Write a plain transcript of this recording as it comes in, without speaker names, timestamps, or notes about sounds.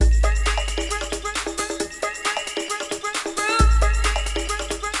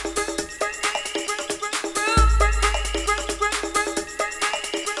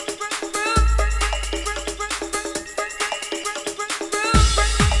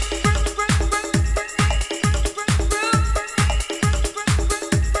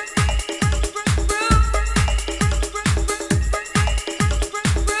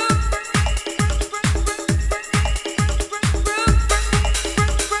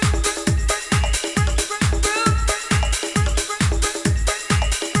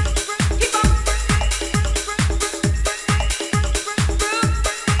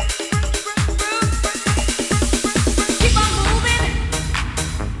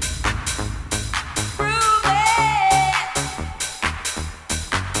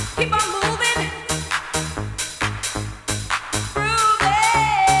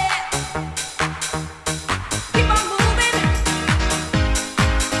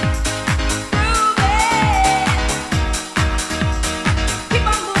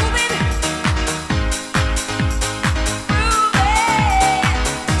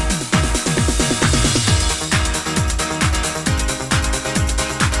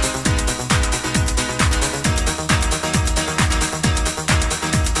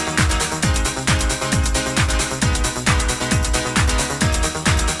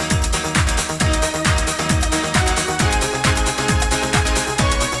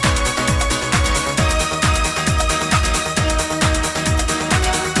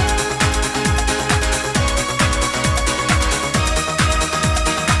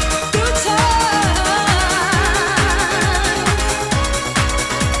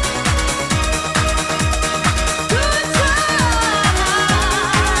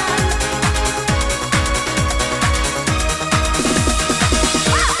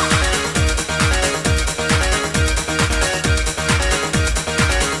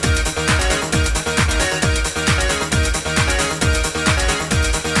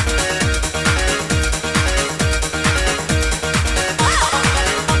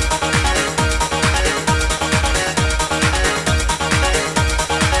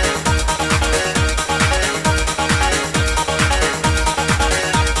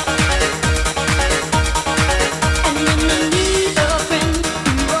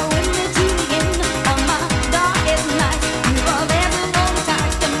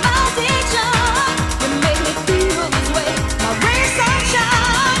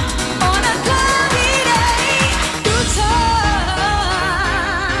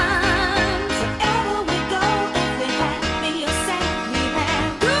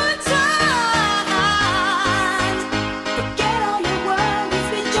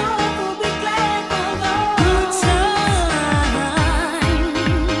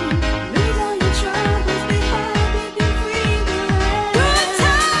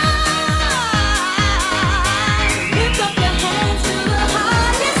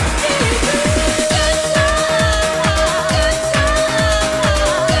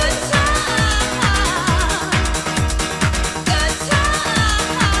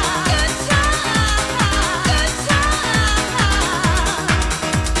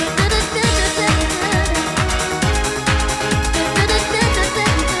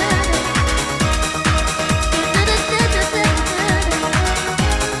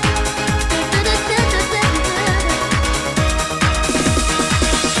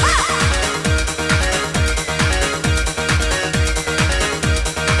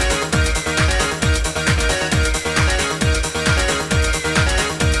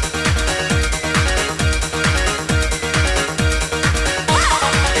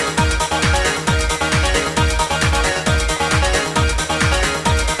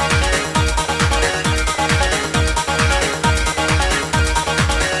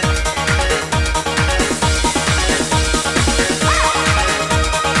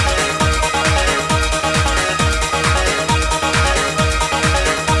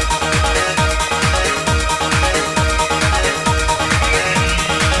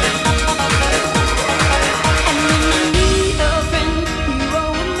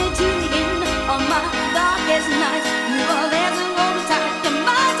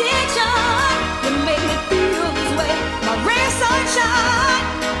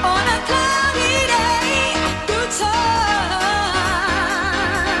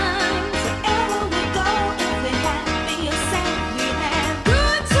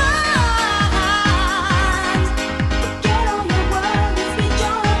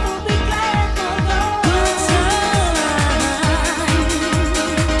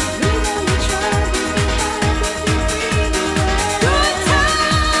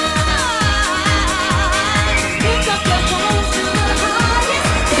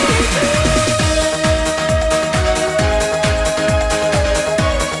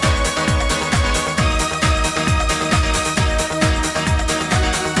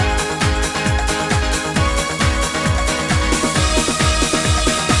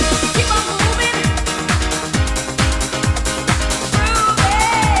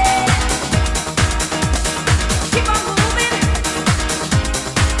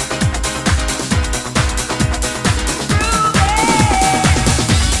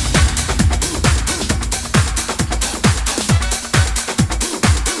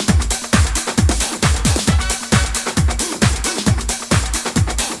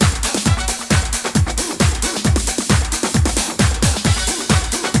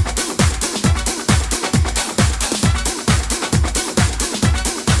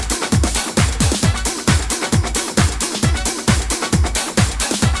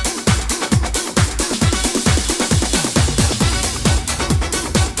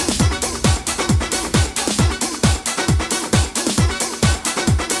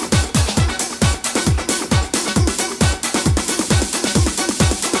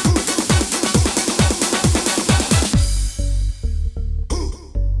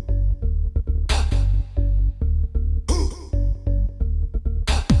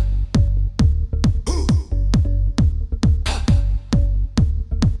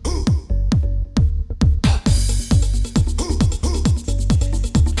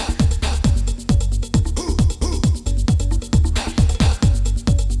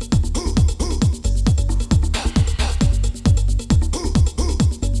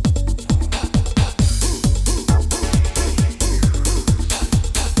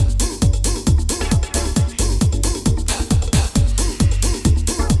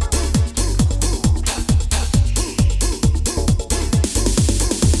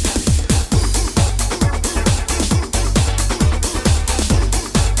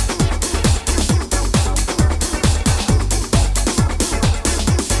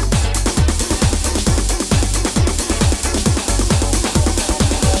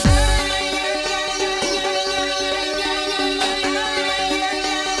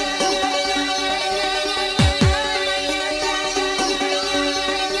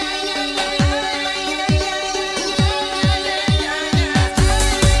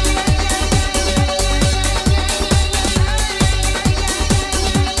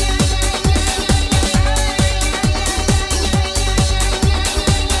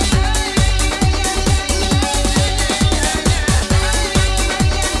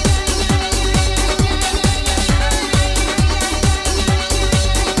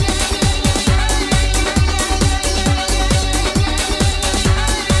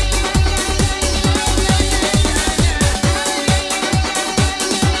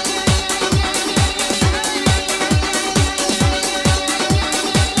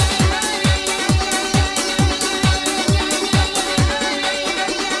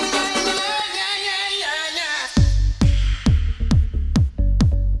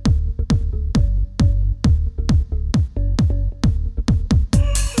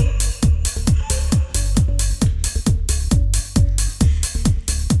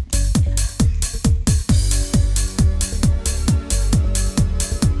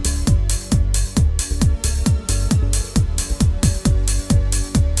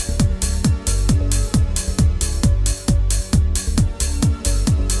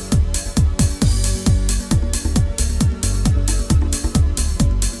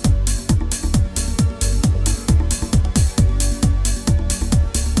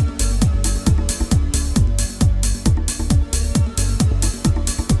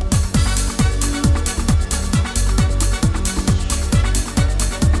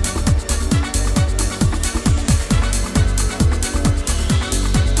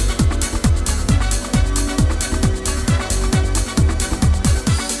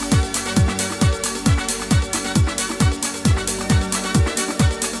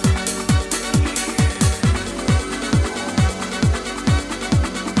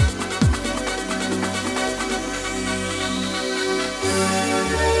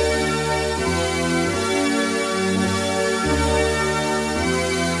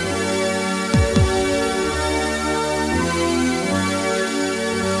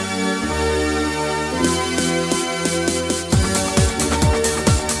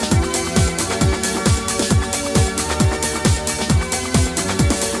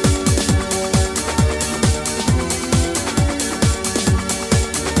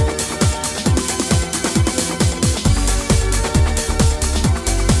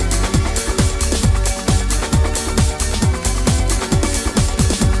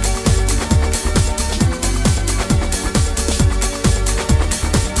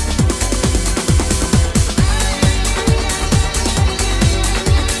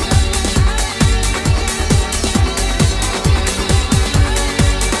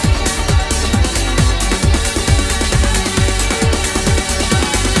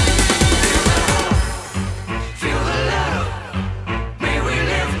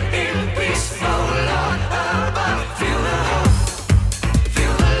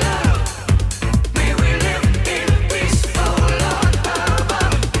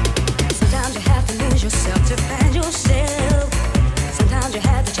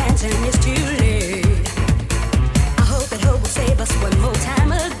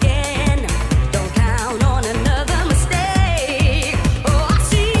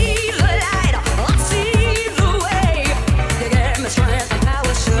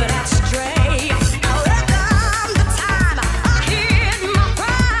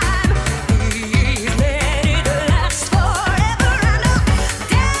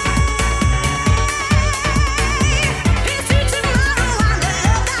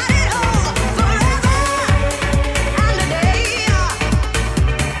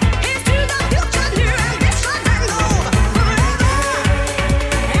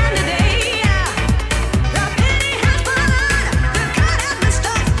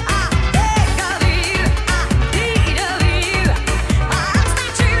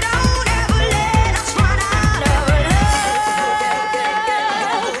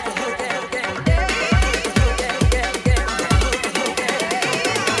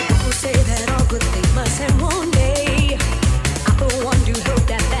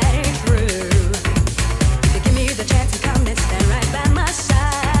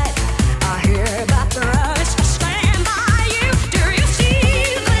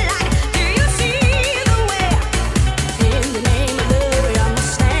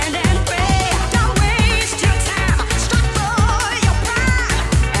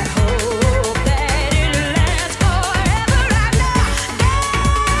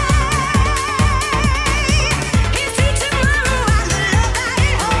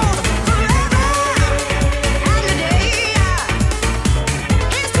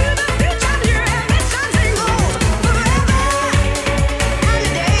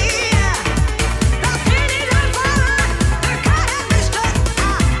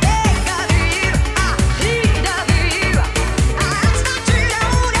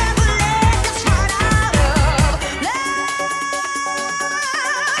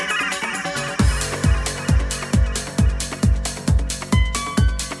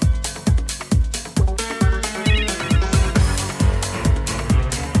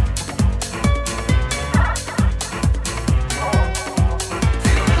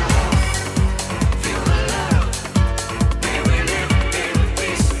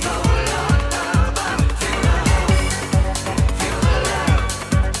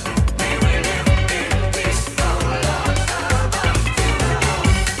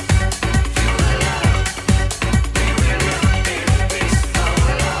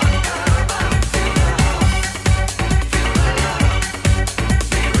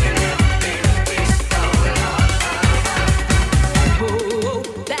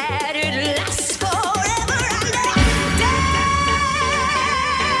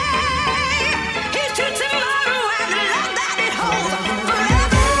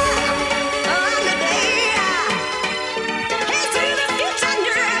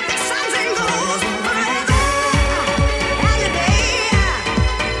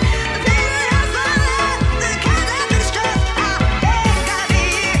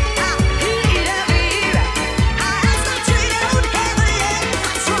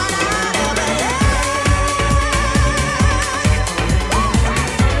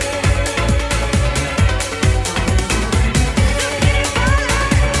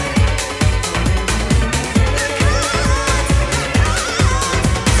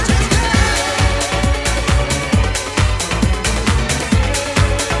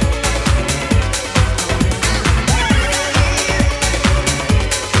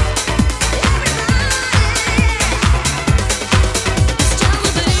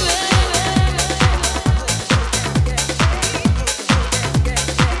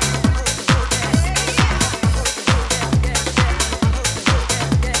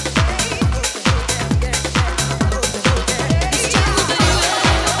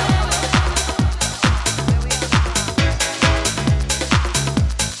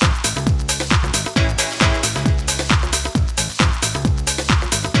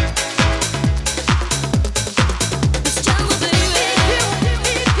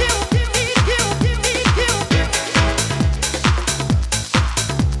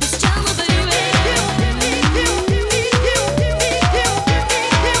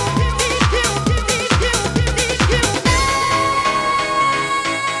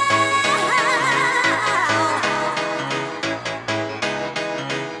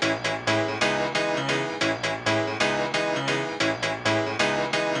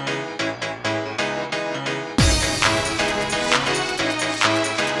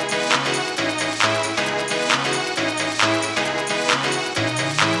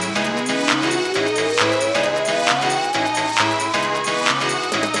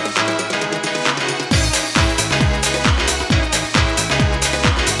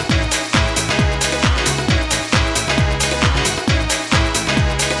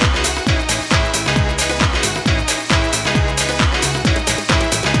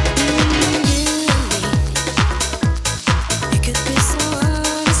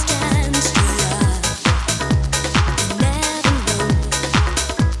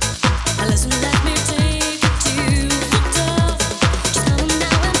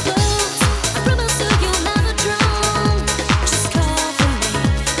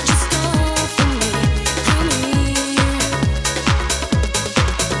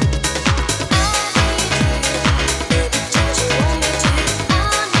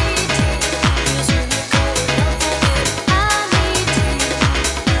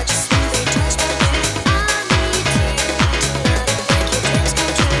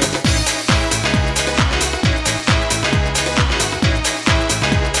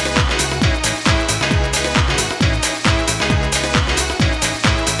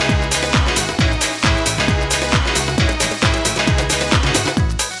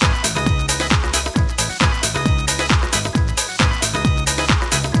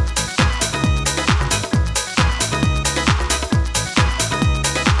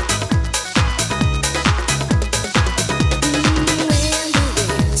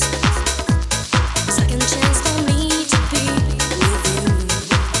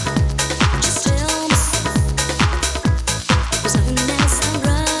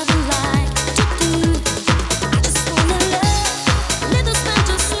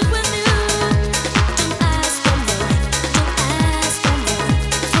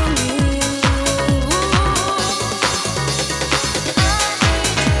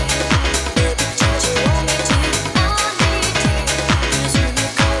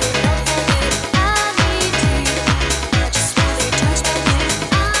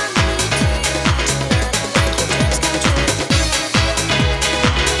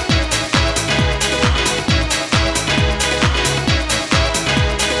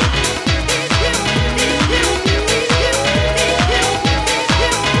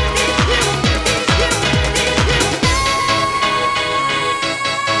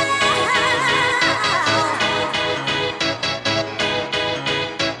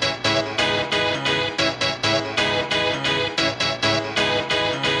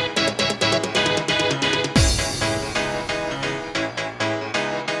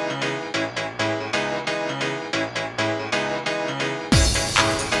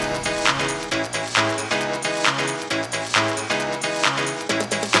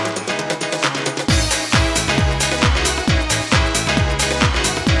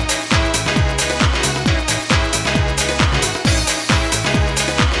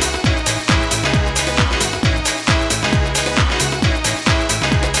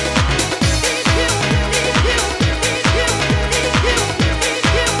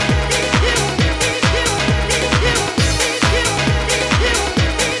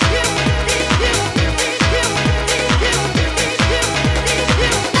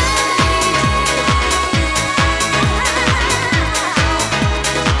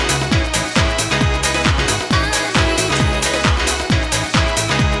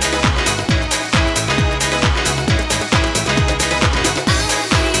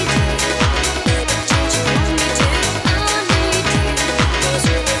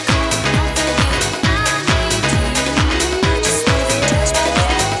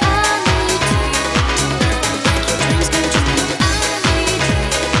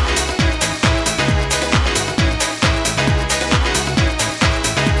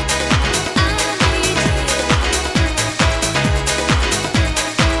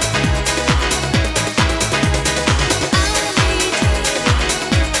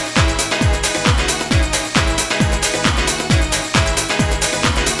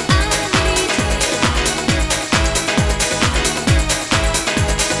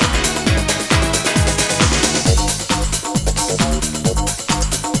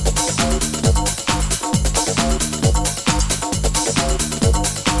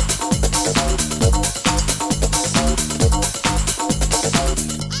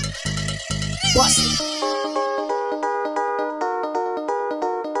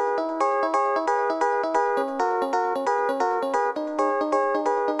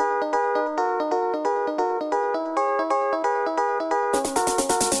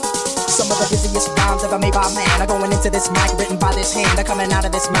the busiest rhymes ever made by man. I'm going into this mic written by this hand. I'm coming out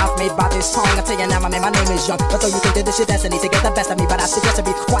of this mouth made by this tongue. I tell you now, my man, my name is Young. But though you think that this your destiny to get the best of me, but I suggest to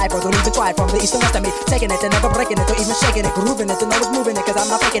be quiet, bro. Don't need to try from the east and west of me. Taking it and never breaking it, or even shaking it, grooving it, and always moving it, cause I'm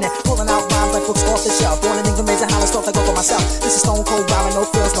not faking it. Pulling out rhymes like books off the shelf. Born in England, raised in Holland, taught to go for myself. This is stone cold rhyming, no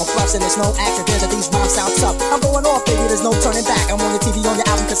frills, no fluffs, and there's no accident that these rhymes sound tough. I'm going off, baby, there's no turning back. I'm on the TV, on your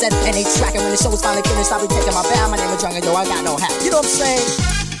album cassette, and ain't tracking. When the show's finally finished, I'll be taking my bow. My name is Young, and yo, I got no hat. You know what I'm saying?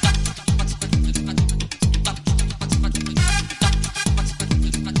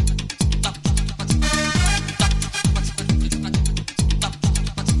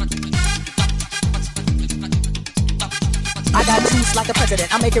 I got juice like a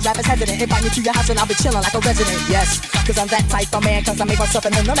president. I make it rappers hesitant. Invite me to your house and I'll be chilling like a resident. Yes, cause I'm that type of man. Cause I make myself a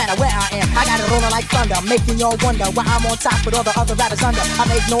name no matter where I am. I got it rolling like thunder, making y'all wonder why I'm on top with all the other rappers under. I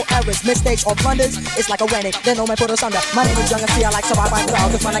make no errors, mistakes, or blunders. It's like a wedding, then no man put us under. My name is Young and see I like to ride my well.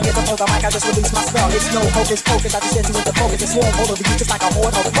 Cause when I get up on the mic, I just release my spell. It's no hocus pocus, I just get you into focus. It's warm over you just like a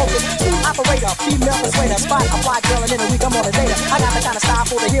horde of focus. True operator, female persuader, spot a fly girl, and in a week I'm on a data. I got the kind of style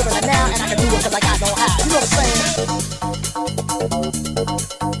for the here and the now, and I can do it cause I got no how. You know what I'm saying?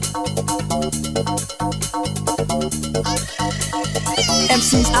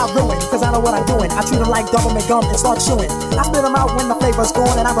 MCs I ruin, cause I know what I'm doing. I treat them like government gum and start chewing. I spit them out when the flavor's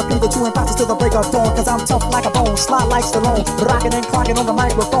gone, and I repeat the chewing process till the break of dawn. Cause I'm tough like a bone, slide like Stallone, rocking and clocking on the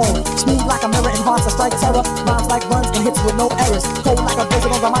microphone. Smooth like a mirror and hearts that strike terror. Rhymes like runs and hits with no errors. Cold like a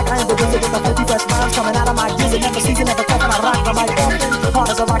blizzard on the mic, I am the wizard with the funky fresh rhymes coming out of my gizzard. Never season, never tough, and I rock the mic often. Hard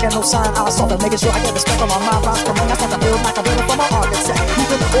as a rock and no sign, I'll soften, making sure I get respect on my mind. Rhymes coming, I start to build like a builder from an architect.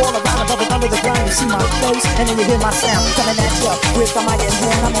 Moving all around above and under the ground, you see my face, and then you hear my sound coming at you with the mic in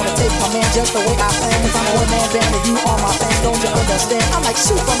hand. I'm gonna take my man just the way I plan. Cause I'm a one-man band and you are my fans, don't you understand? I'm like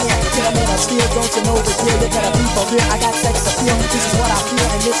Superman, till I'm in a steel, don't you know the deal? You better be for real, I got sex appeal. This is what I feel,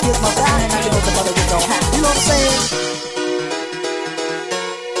 and this is my style, and I can know the brother with no hat. You know what I'm saying?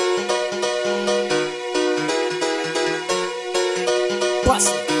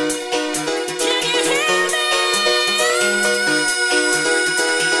 Bust it.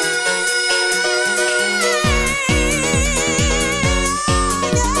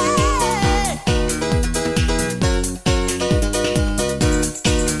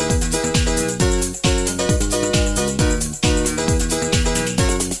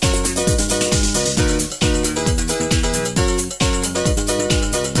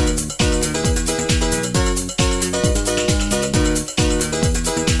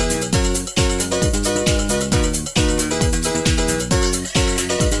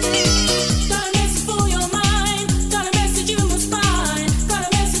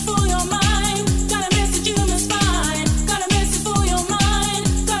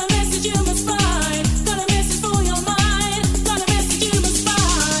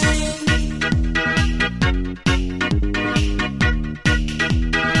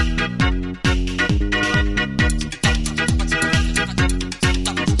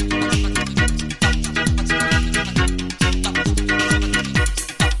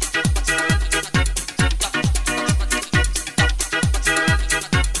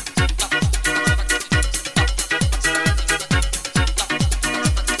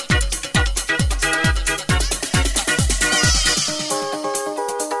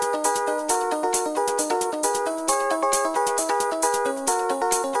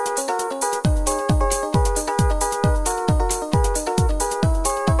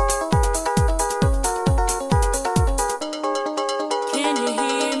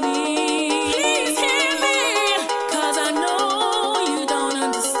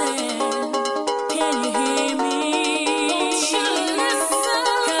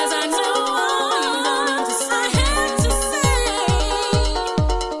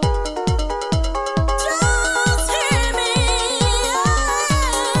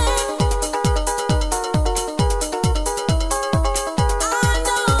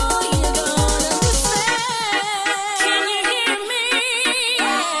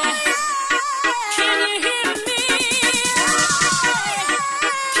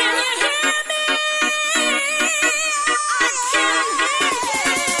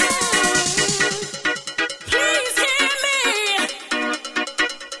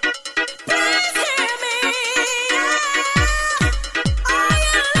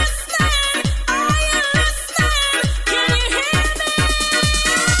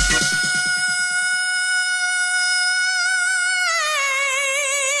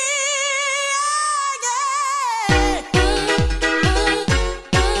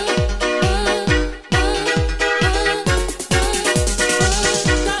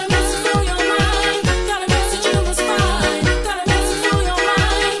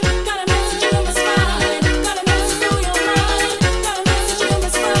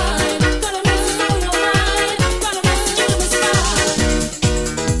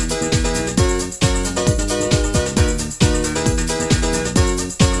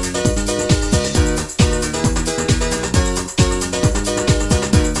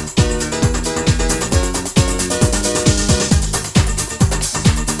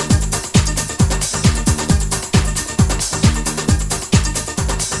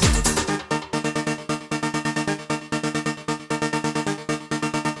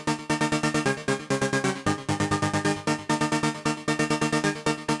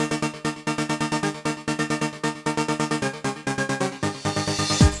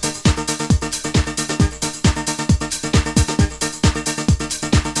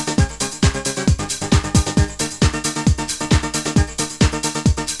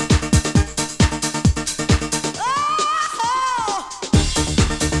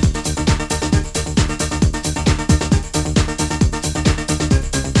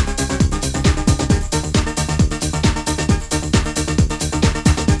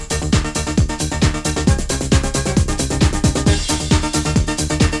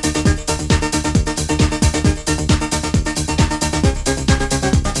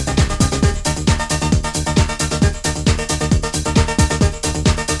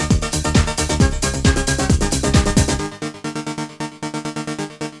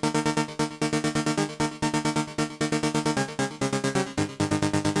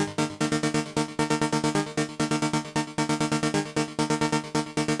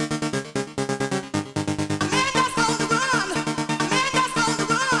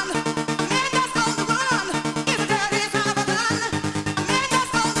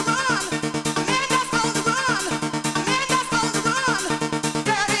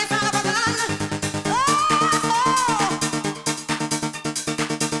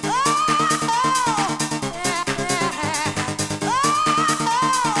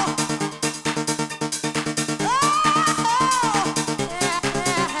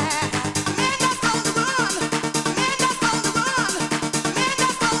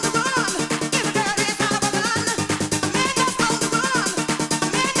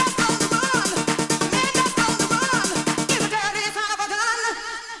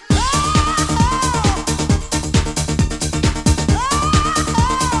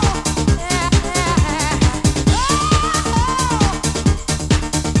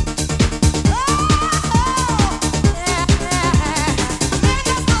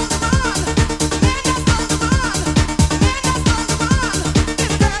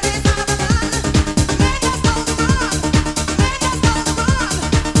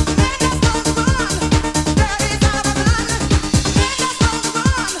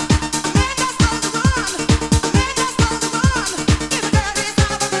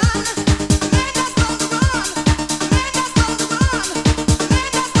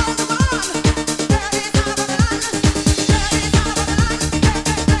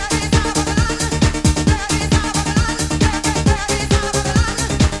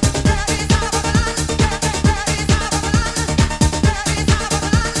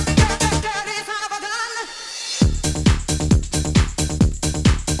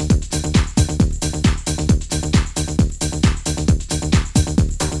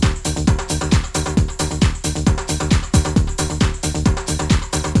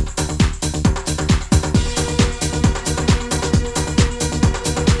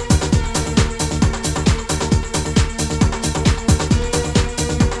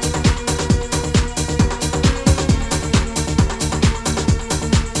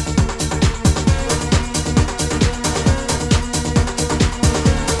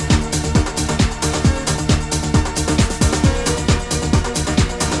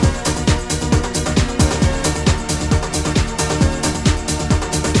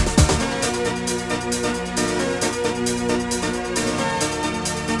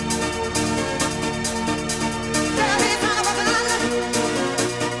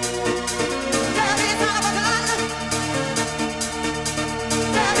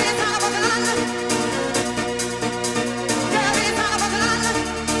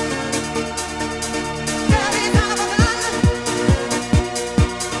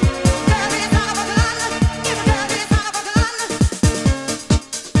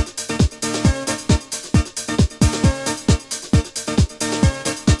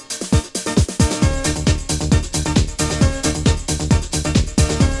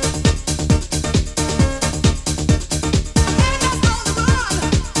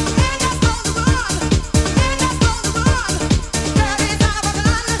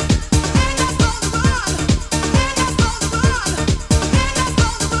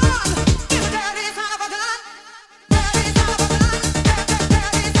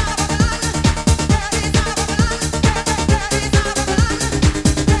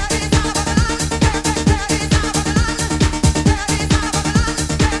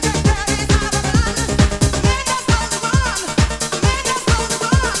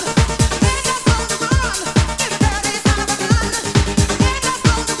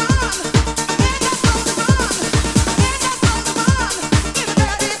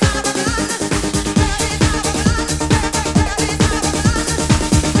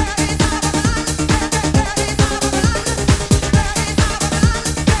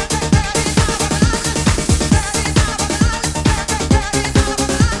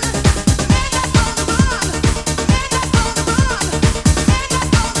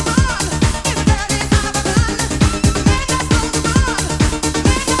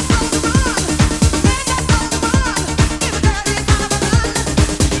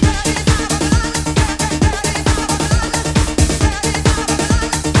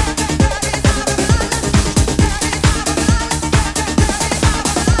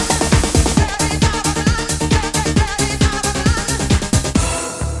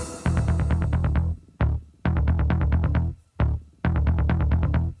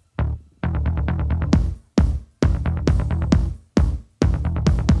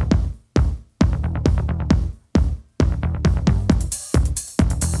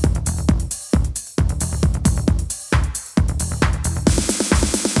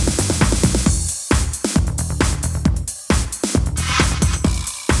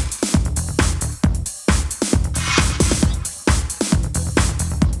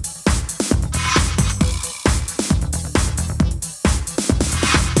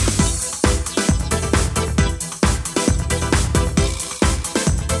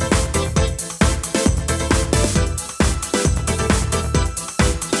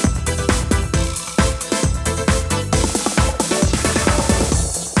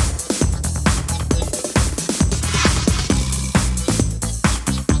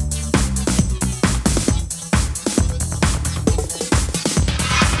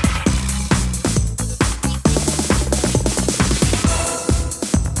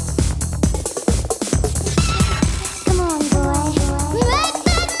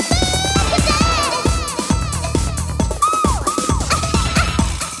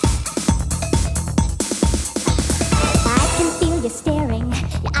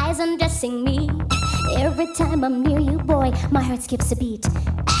 undressing me. Every time I'm near you, boy, my heart skips a beat.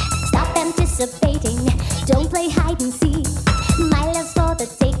 Stop anticipating, don't play hide and seek. My love's for the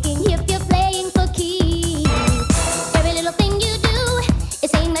taking if you're playing for keeps. Every little thing you do is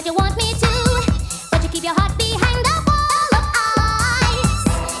saying that you want me to, but you keep your heart behind the wall of ice.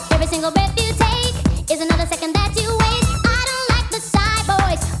 Every single breath you take is another second that you waste. I don't like the side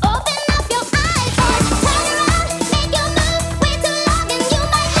boys. Open up your eyes, boys. Turn around, make your move. Way too long and you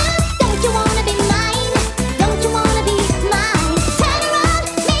might lose. Don't you wanna be mine? Don't you wanna be mine? Turn around,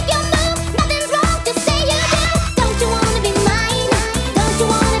 make your move. Nothing's wrong, just say you do. Don't you wanna be mine? Don't you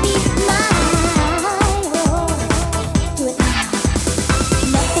wanna be mine? Oh, do it now.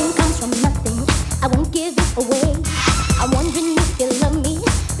 Nothing comes from nothing. I won't give it away. I'm wondering if you love me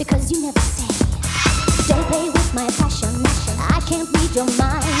because you never say. Don't play with my passion. I can't read your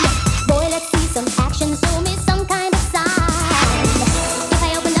mind. Boy, let's see some action. Show me some kind of sign. If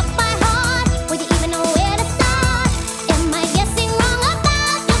I open up my heart, would you even know where to start? Am I guessing wrong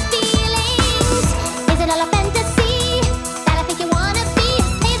about your feelings? Is it all a fantasy that I think you wanna be?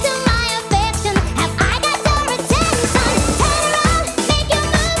 Slave to my affection. Have I got your attention? Turn around, make your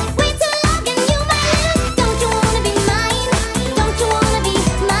move. Way too long and you might lose. Don't you wanna be mine? Don't you wanna be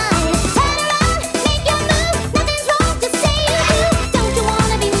mine? Turn around, make your move. Nothing's wrong, just say you do. Don't you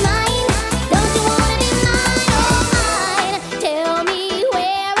wanna be mine? Don't you wanna be mine? Oh, mine. Tell me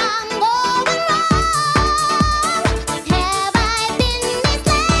where I'm going wrong. Have I been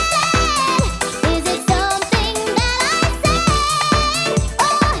misled? Is it something that I say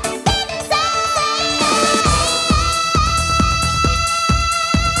or didn't say?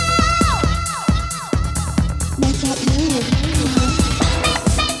 Make that move. Make that move.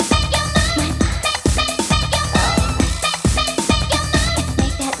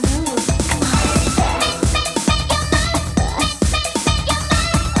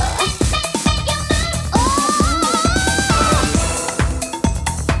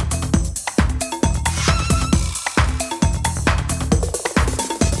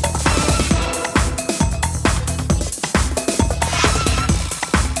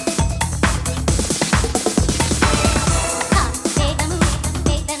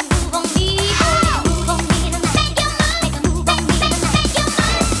 Make that move on me, move on me tonight. Make a move on me tonight.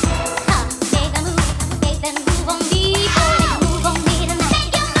 Make that move on me, move on me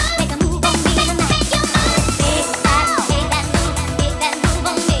tonight. Make a move on me tonight. Make that move on me. Make that move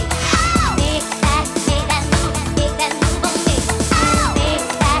on me. Make that move on me. Make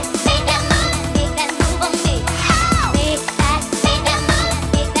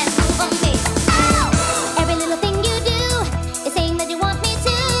that move on me. Every little thing you do is saying that you want me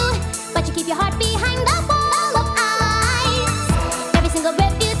to, but you keep your heart behind the wall of ice. Every single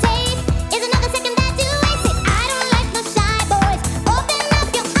breath you take is another second that you waste. It. I don't like no shy boys. Open up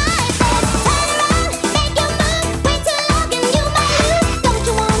your eyes, boys. Turn around, make your move. Way too long and you might lose. Don't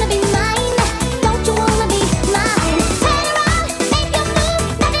you wanna be mine? Don't you wanna be mine? Turn around, make your move.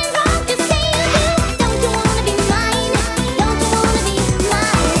 Nothing's wrong, just say you do. Don't you wanna be mine? Don't you wanna be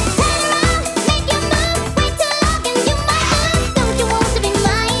mine? Turn around, make your move. Way too long and you might lose. Don't you want to be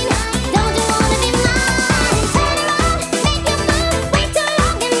mine? Don't you wanna be mine? Turn around, make your move. Way too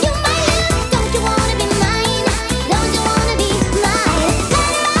long and you might lose. Don't you wanna be mine? Don't you wanna be mine?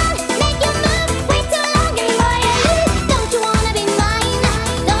 Turn around, make your move. Way too long and you might lose. Don't you wanna be mine?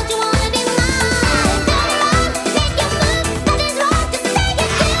 Don't you wanna be mine? Turn around, make your move. Nothing's wrong, just say you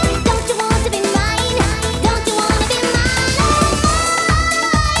do. Don't you want to be mine? Don't you wanna be mine?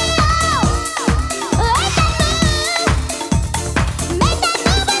 Make that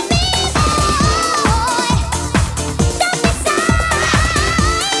move with me, boy. Don't be shy.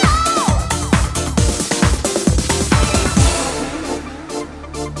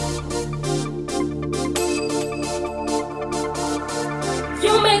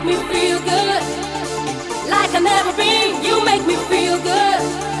 You make me feel good, like I've never been. You make me feel good.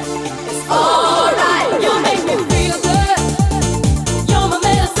 It's alright. You make me feel good. You're my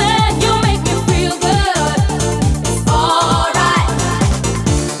medicine. You make me feel good. It's alright.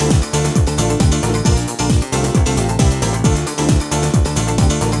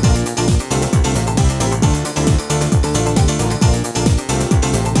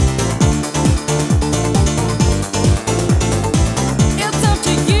 It's up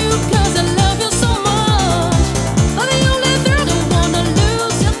to you 'cause I love you so much. But the only thing I wanna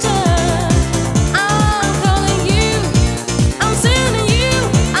lose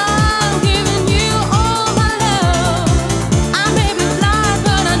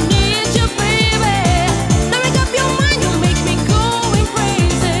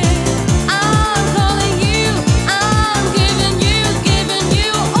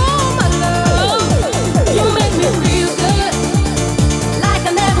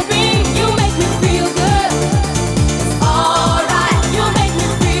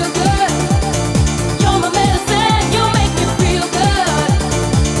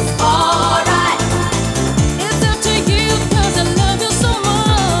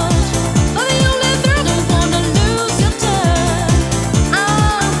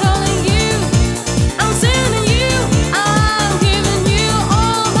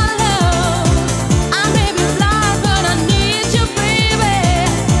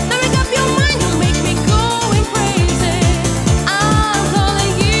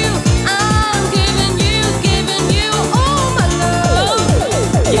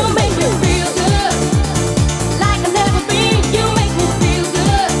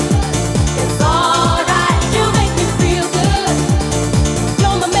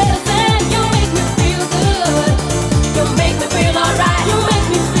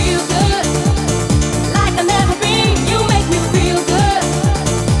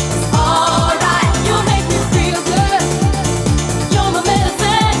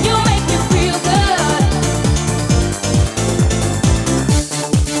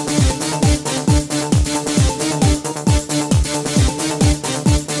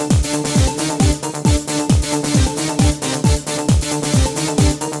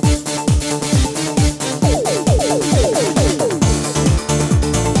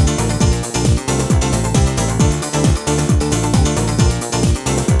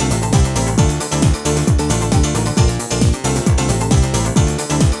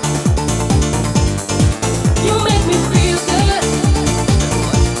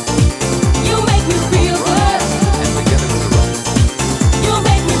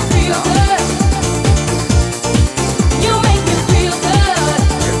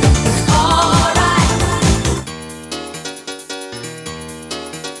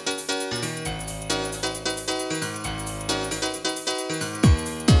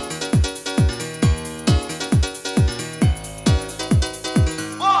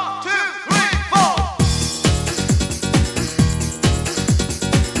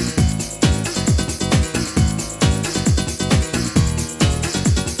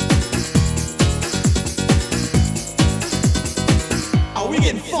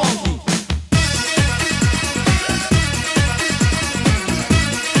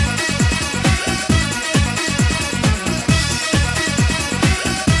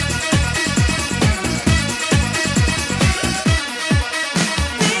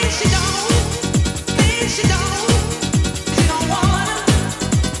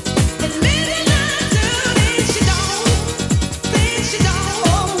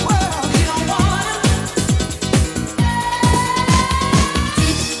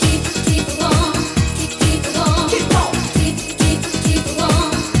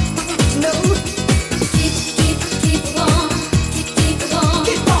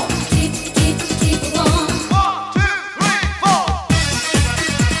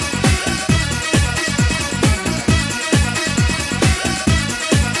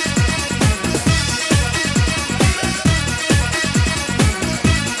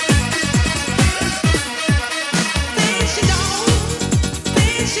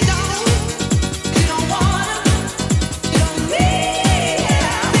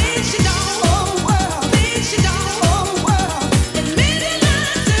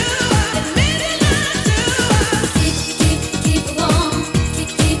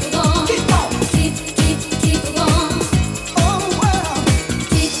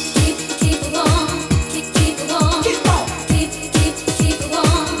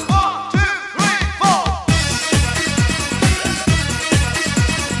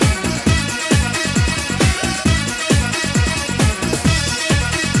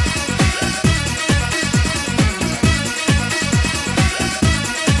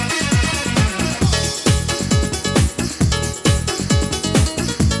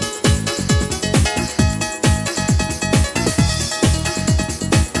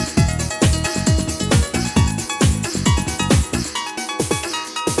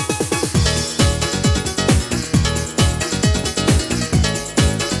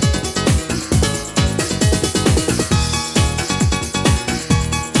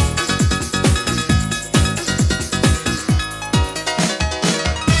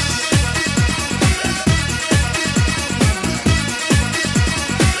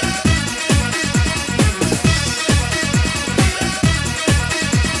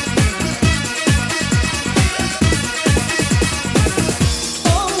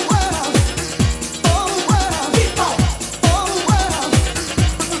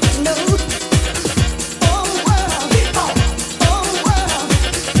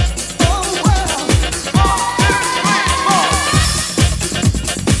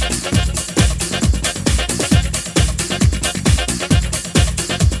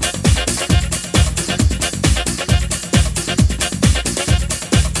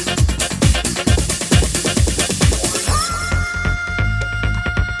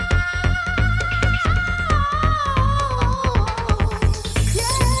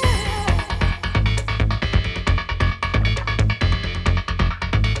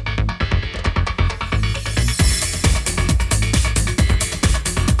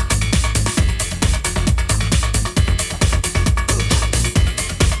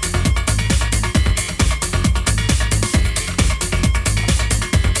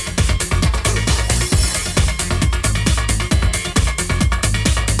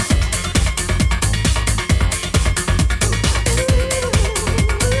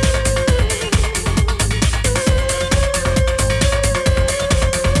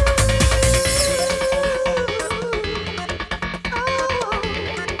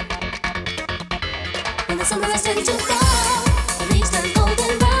Take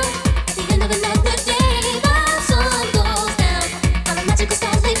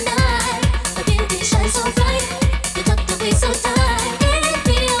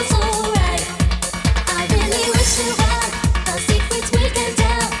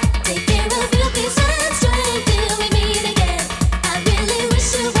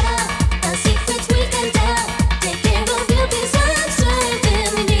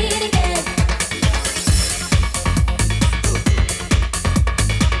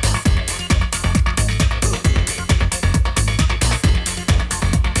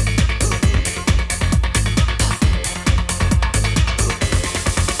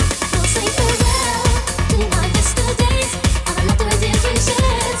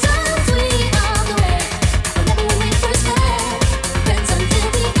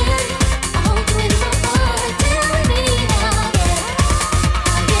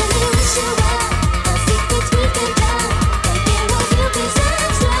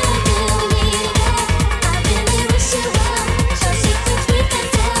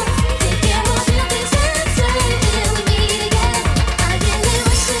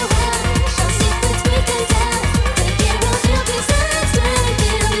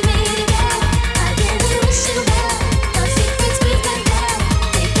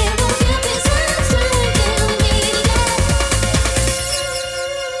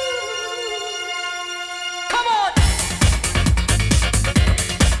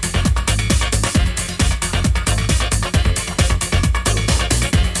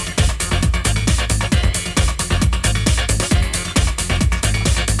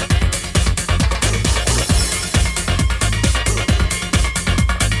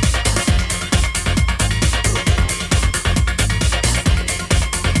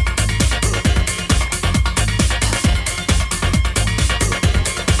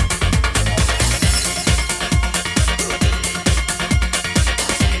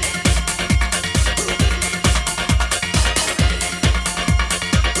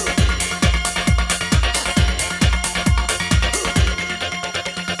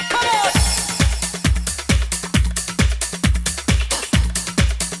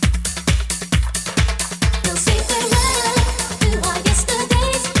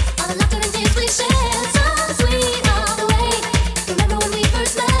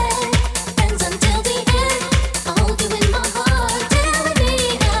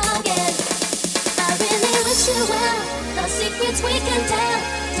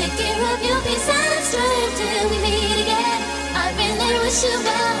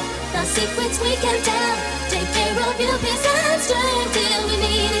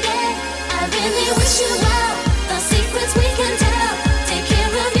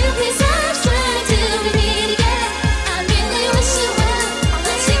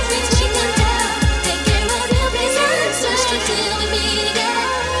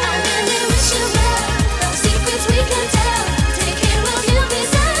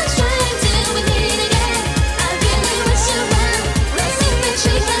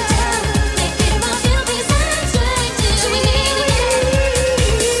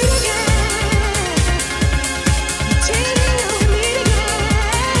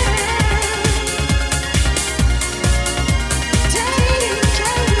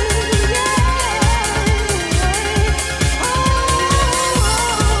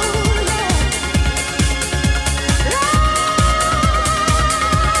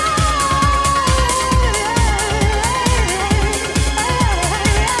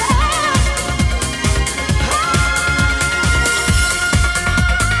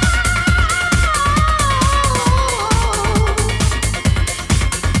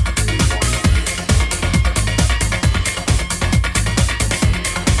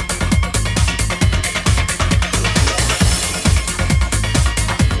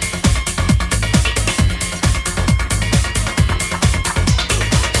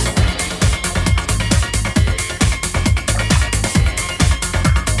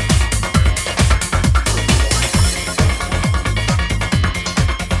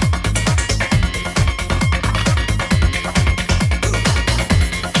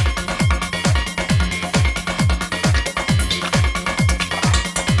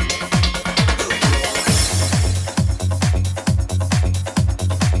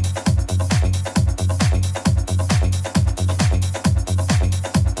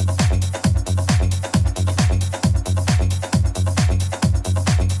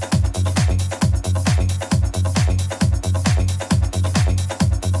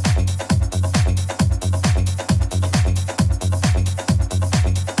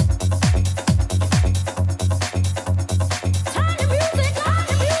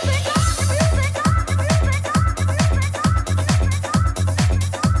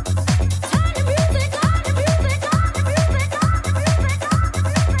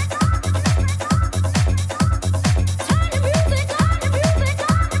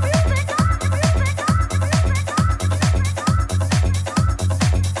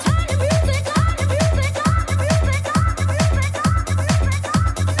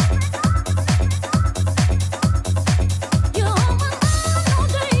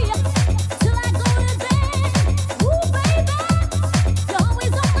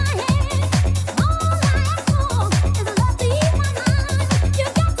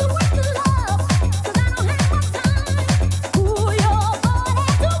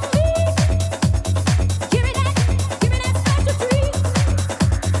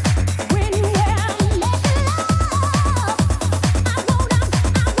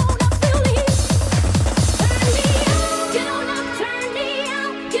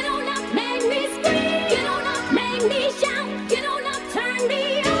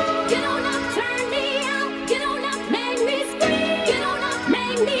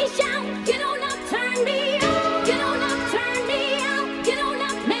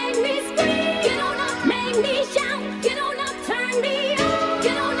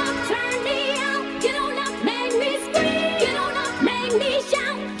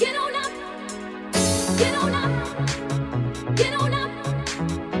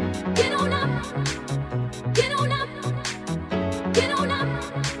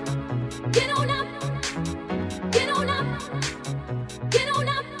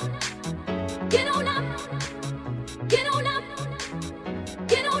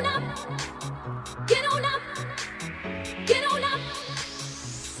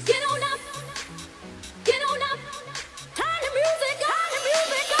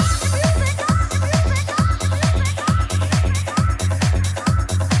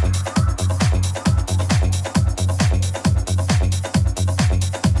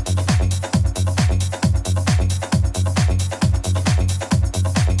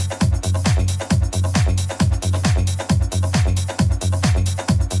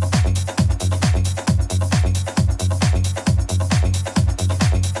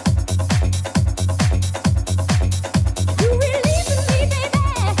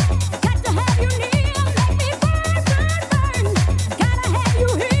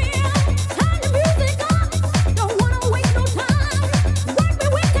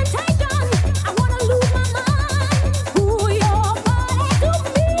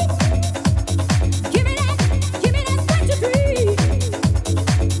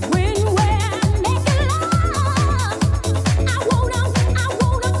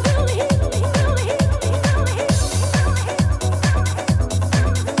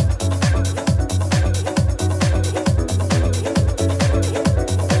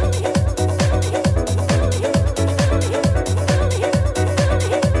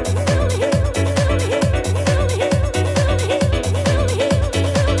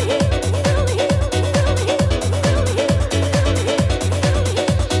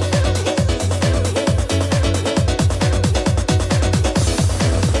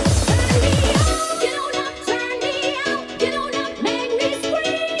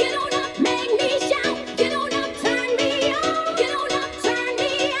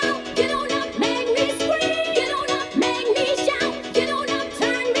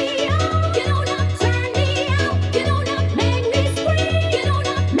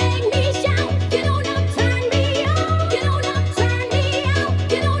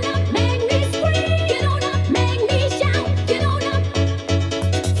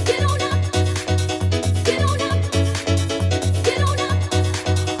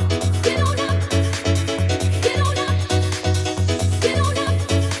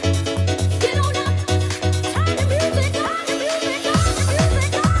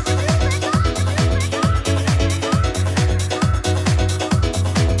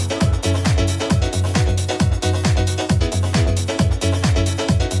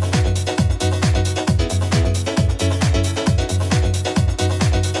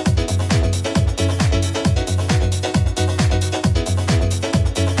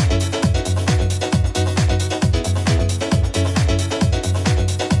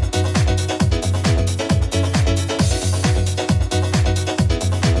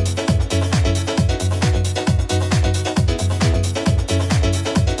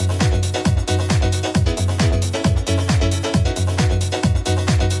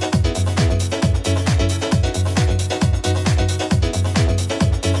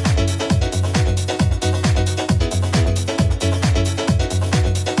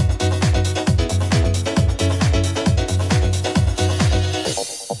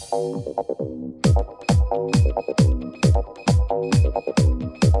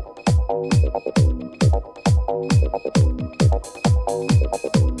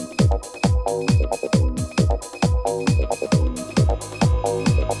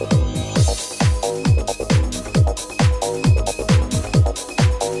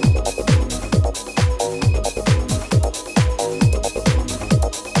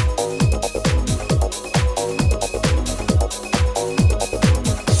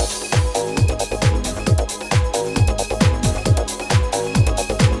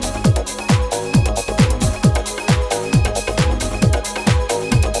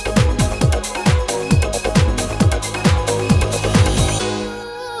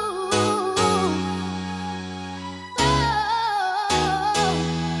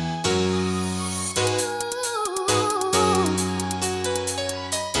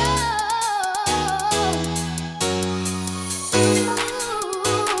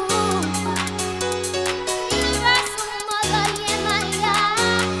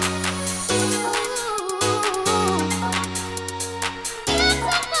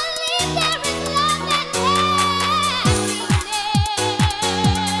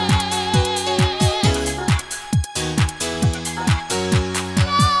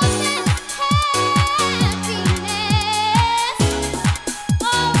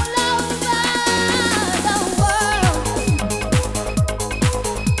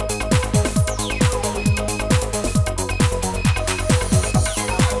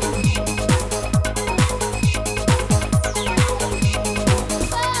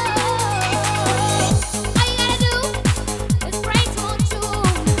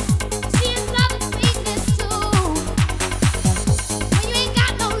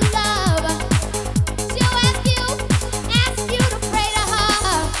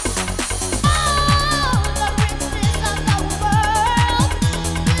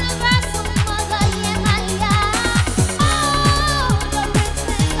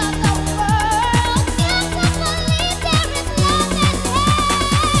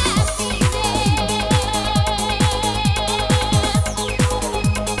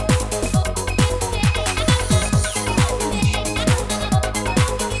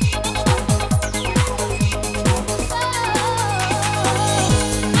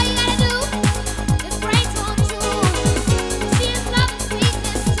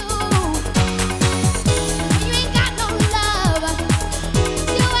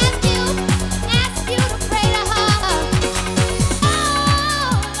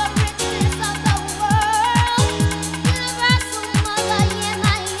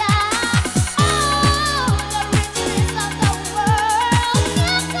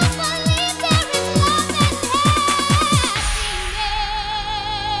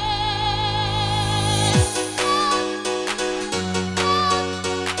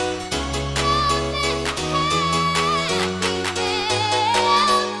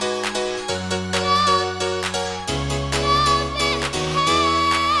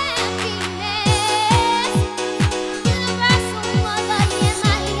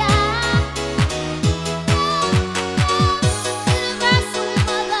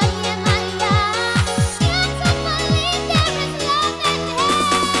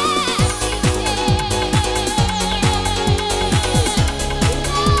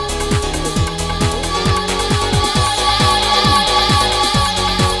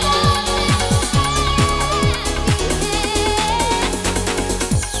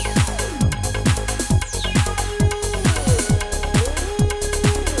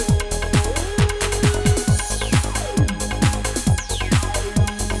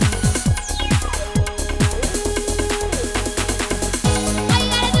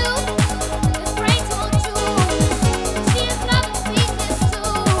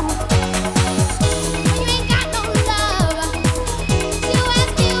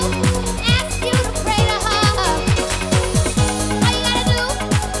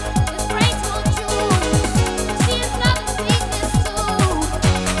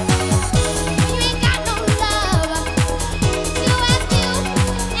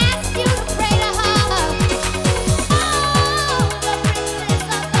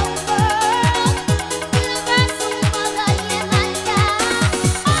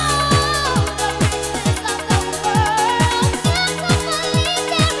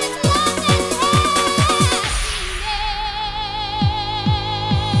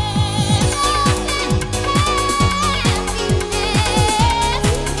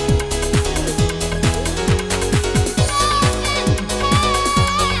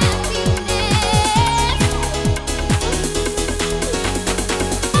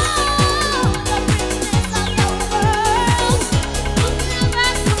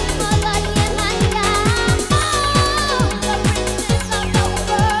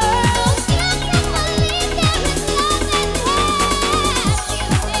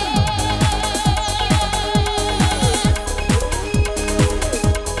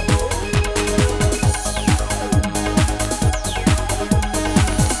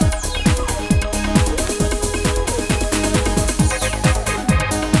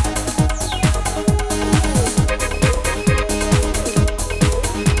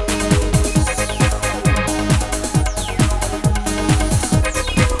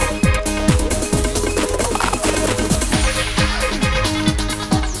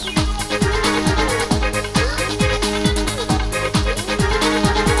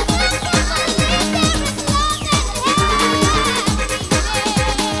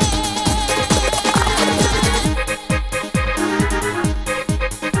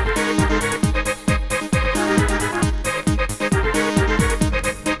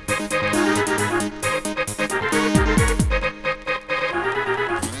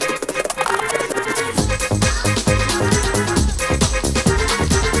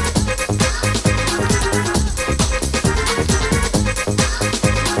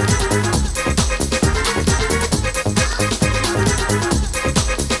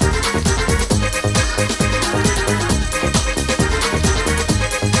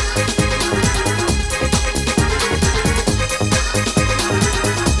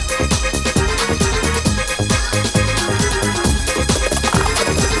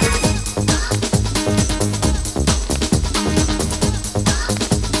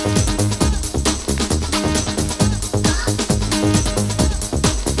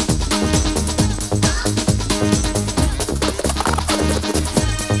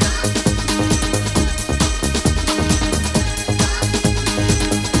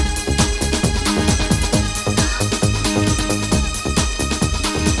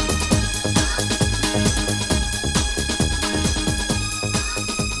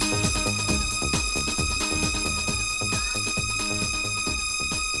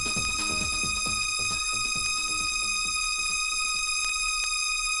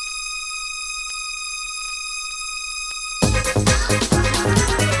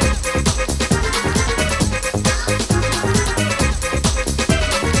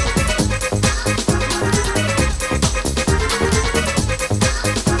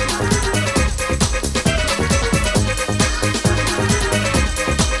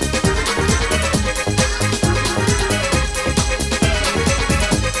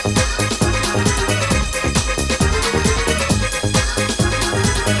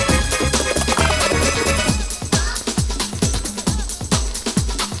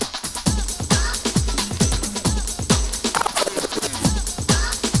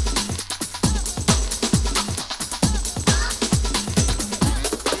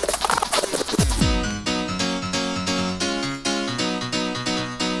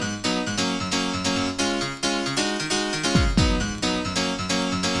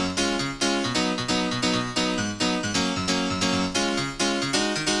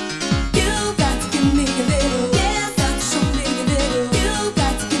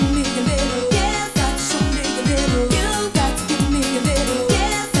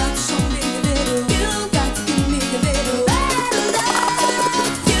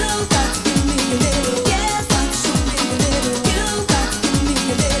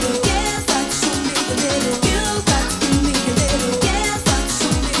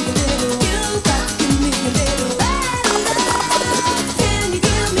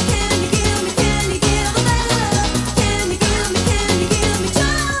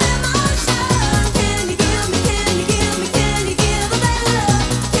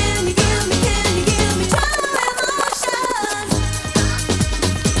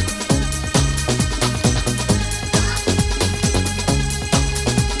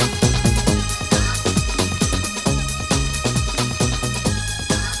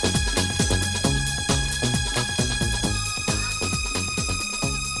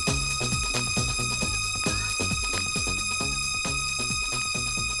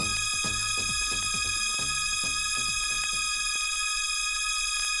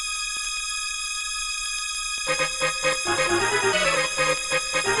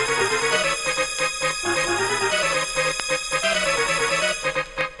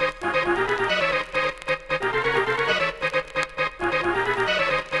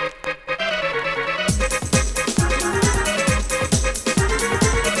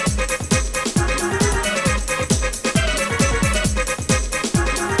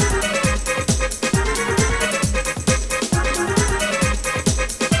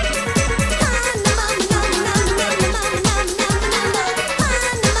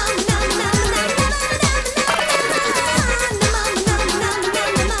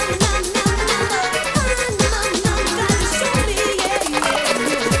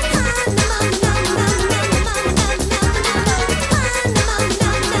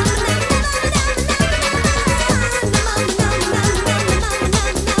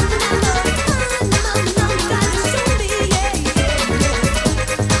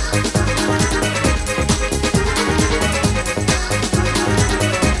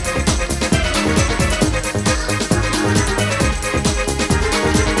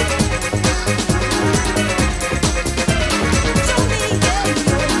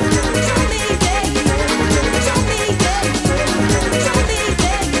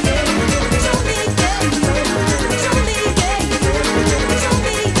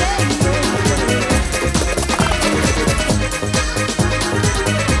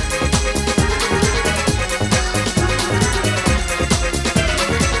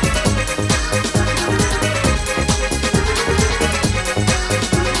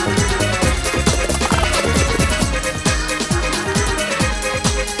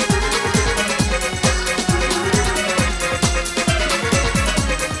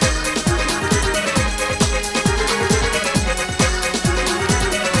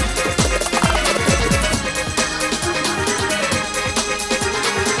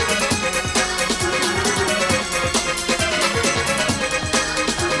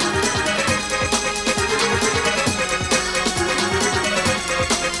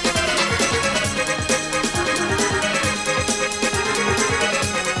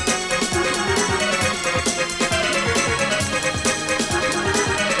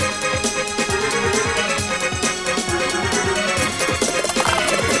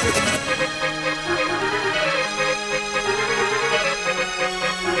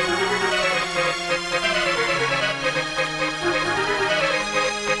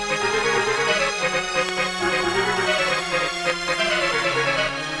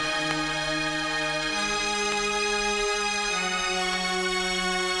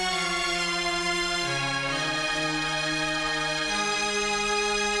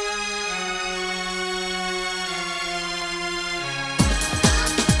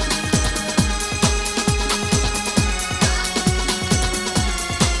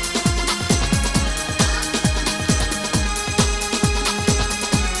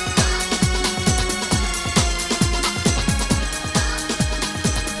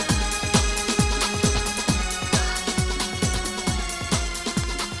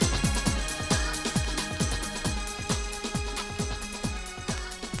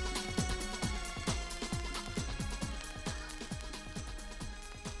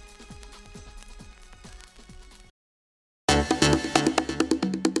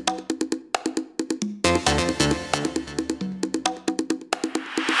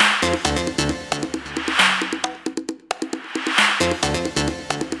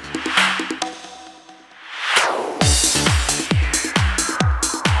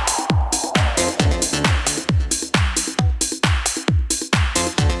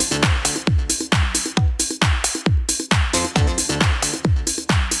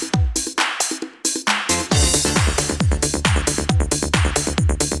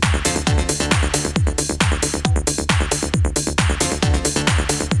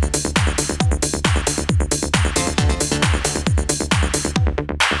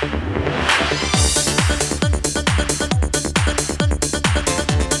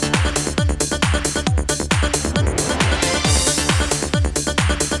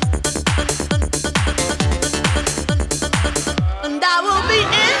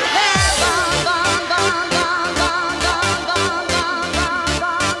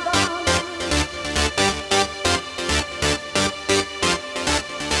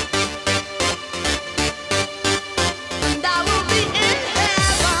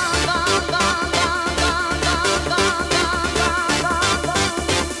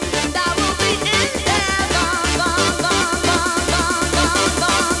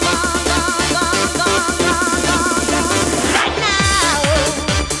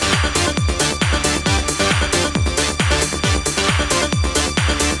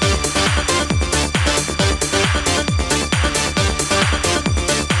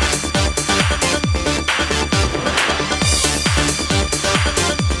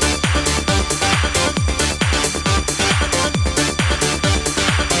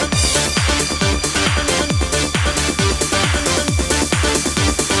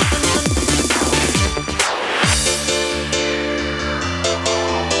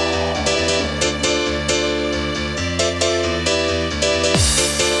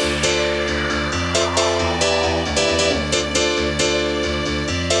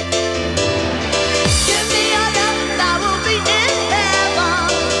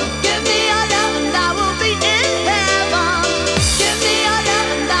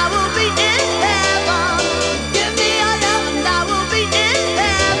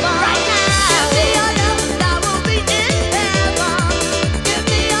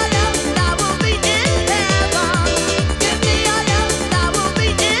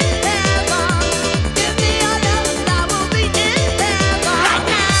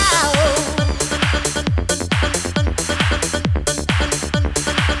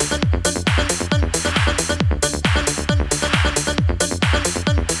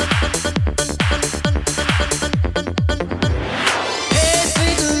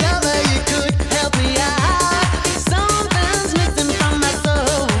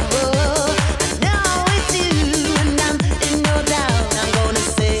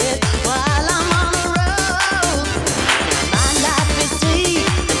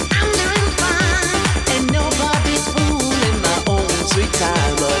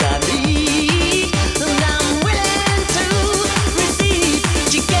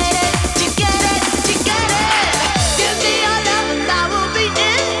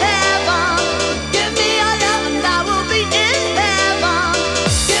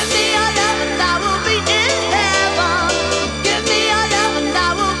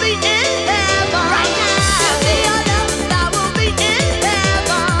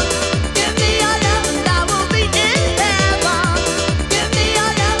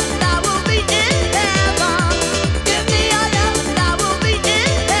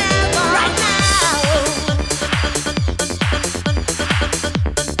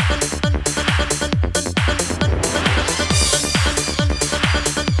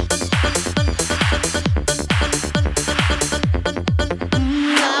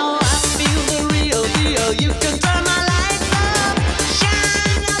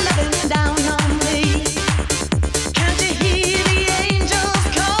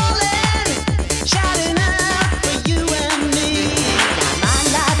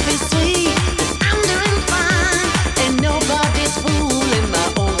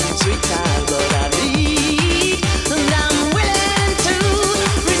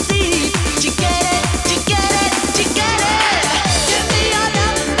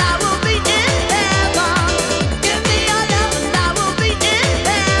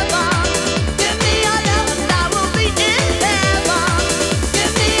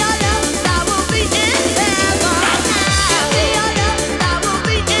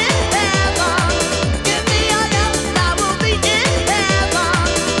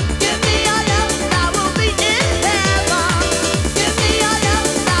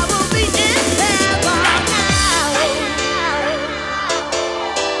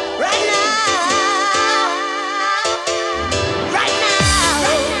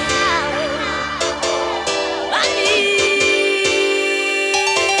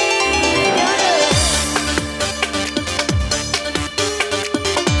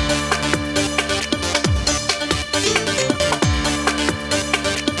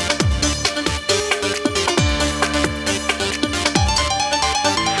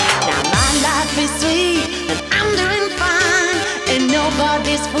got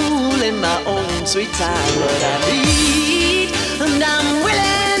this fool in my own sweet time. What I need, and I'm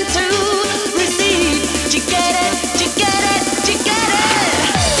willing to receive. You get it, you get it.